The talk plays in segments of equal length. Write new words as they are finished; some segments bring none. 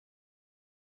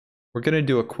We're going to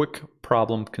do a quick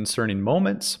problem concerning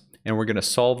moments, and we're going to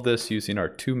solve this using our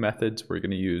two methods. We're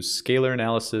going to use scalar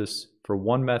analysis for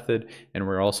one method, and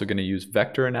we're also going to use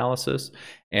vector analysis,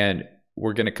 and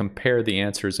we're going to compare the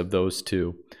answers of those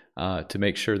two to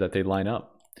make sure that they line up.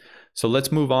 So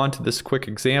let's move on to this quick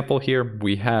example here.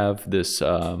 We have this,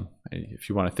 if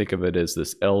you want to think of it as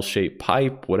this L-shaped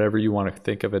pipe, whatever you want to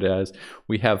think of it as,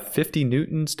 we have 50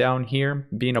 newtons down here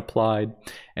being applied,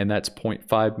 and that's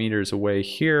 0.5 meters away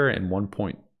here and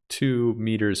 1.2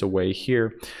 meters away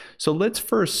here. So let's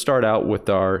first start out with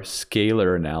our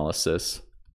scalar analysis.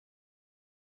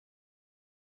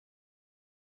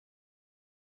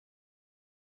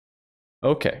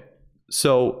 Okay,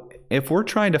 so if we're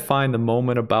trying to find the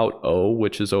moment about O,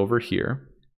 which is over here,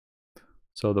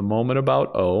 so the moment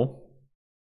about O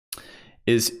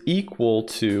is equal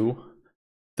to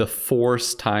the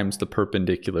force times the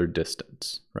perpendicular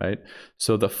distance, right?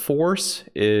 So the force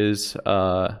is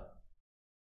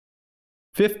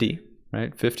 50,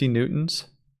 right? 50 newtons.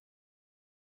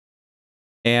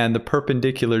 And the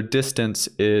perpendicular distance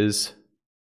is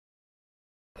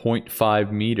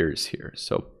 0.5 meters here.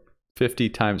 So 50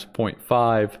 times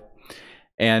 0.5.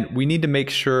 And we need to make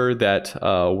sure that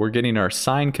we're getting our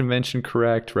sign convention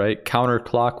correct, right?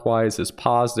 Counterclockwise is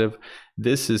positive.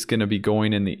 This is going to be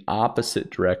going in the opposite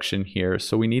direction here.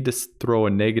 So we need to throw a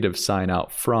negative sign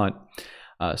out front.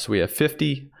 So we have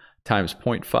 50 times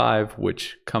 0.5,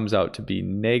 which comes out to be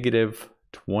negative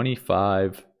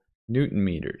 25 Newton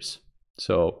meters.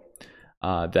 So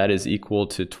that is equal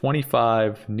to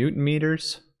 25 Newton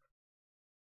meters.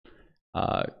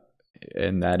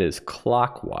 And that is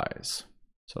clockwise.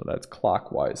 So that's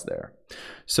clockwise there.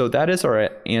 So that is our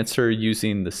answer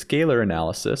using the scalar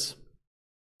analysis.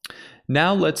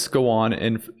 Now let's go on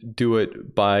and do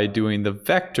it by doing the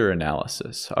vector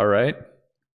analysis, all right?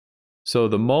 So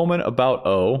the moment about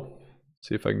O,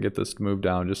 see if I can get this to move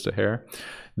down just a hair.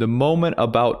 The moment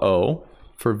about O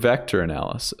for vector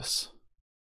analysis.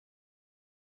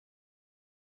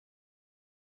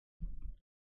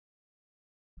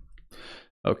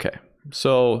 Okay,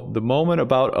 so the moment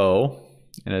about O,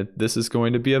 and this is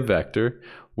going to be a vector,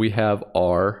 we have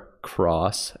R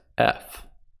cross F.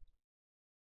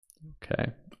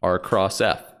 Okay, R cross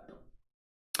F.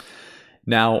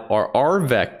 Now our R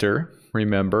vector,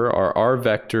 remember, our R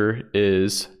vector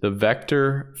is the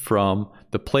vector from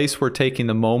the place we're taking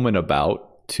the moment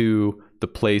about to the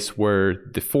place where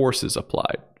the force is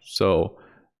applied. So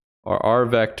our R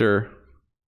vector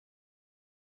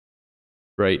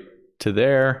right to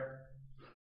there.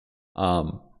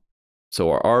 So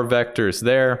our R vector is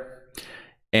there,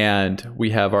 and we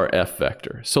have our F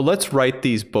vector. So let's write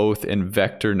these both in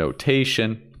vector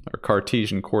notation, or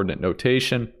Cartesian coordinate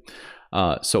notation.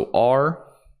 So R,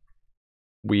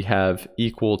 we have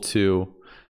equal to,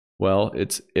 well,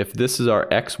 it's if this is our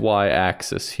XY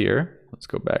axis here, let's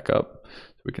go back up,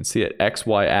 so we can see it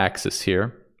XY axis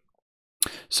here.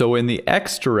 So in the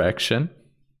X direction,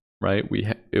 right,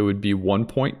 it would be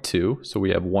 1.2, so we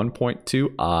have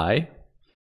 1.2 I.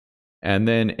 And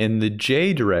then in the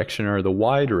J direction, or the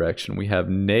Y direction, we have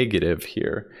negative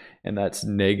here, and that's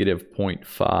negative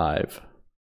 0.5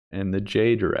 in the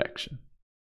J direction.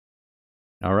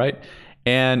 All right,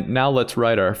 and now let's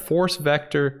write our force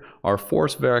vector. Our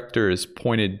force vector is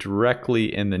pointed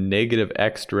directly in the negative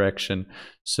X direction.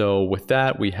 So with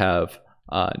that, we have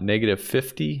negative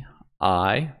 50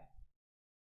 I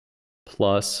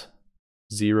plus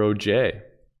 0J.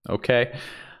 Okay.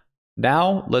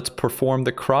 Now let's perform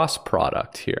the cross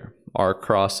product here, R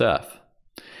cross F.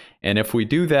 And if we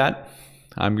do that,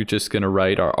 I'm just going to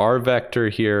write our R vector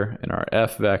here and our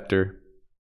F vector.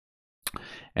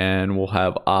 And we'll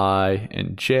have I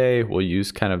and J. We'll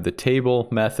use kind of the table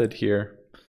method here.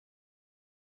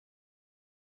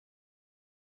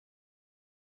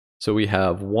 So we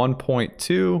have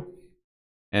 1.2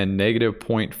 and negative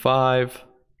 0.5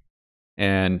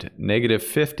 and negative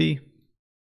 50.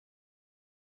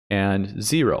 And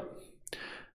 0.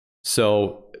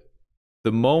 So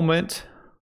the moment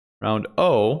around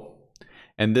O,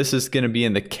 and this is going to be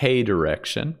in the K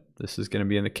direction. This is going to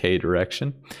be in the K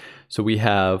direction. So we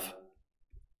have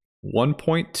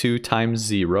 1.2 times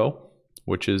 0,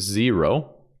 which is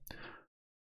 0.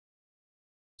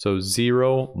 So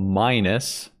 0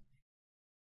 minus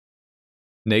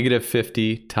negative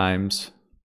 50 times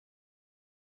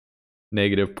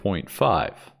negative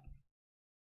 0.5.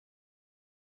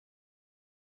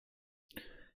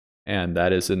 And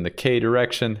that is in the K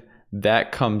direction.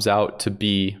 That comes out to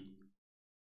be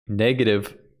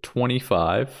negative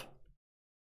 25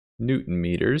 Newton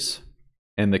meters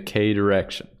in the K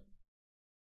direction.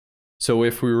 So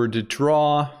if we were to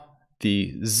draw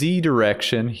the z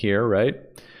direction here, right?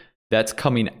 That's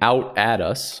coming out at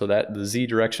us. So that the z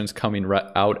direction is coming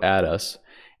out at us.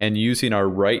 And using our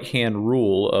right-hand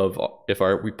rule of if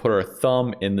we put our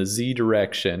thumb in the z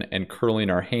direction and curling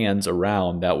our hands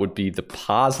around, that would be the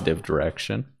positive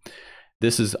direction.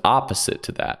 This is opposite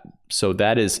to that. So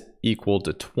that is equal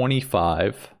to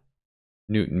 25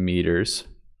 Newton meters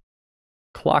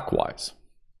clockwise.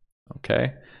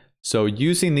 Okay? So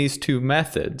using these two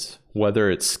methods, whether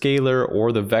it's scalar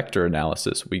or the vector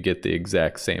analysis, we get the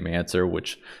exact same answer,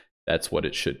 which that's what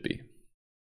it should be.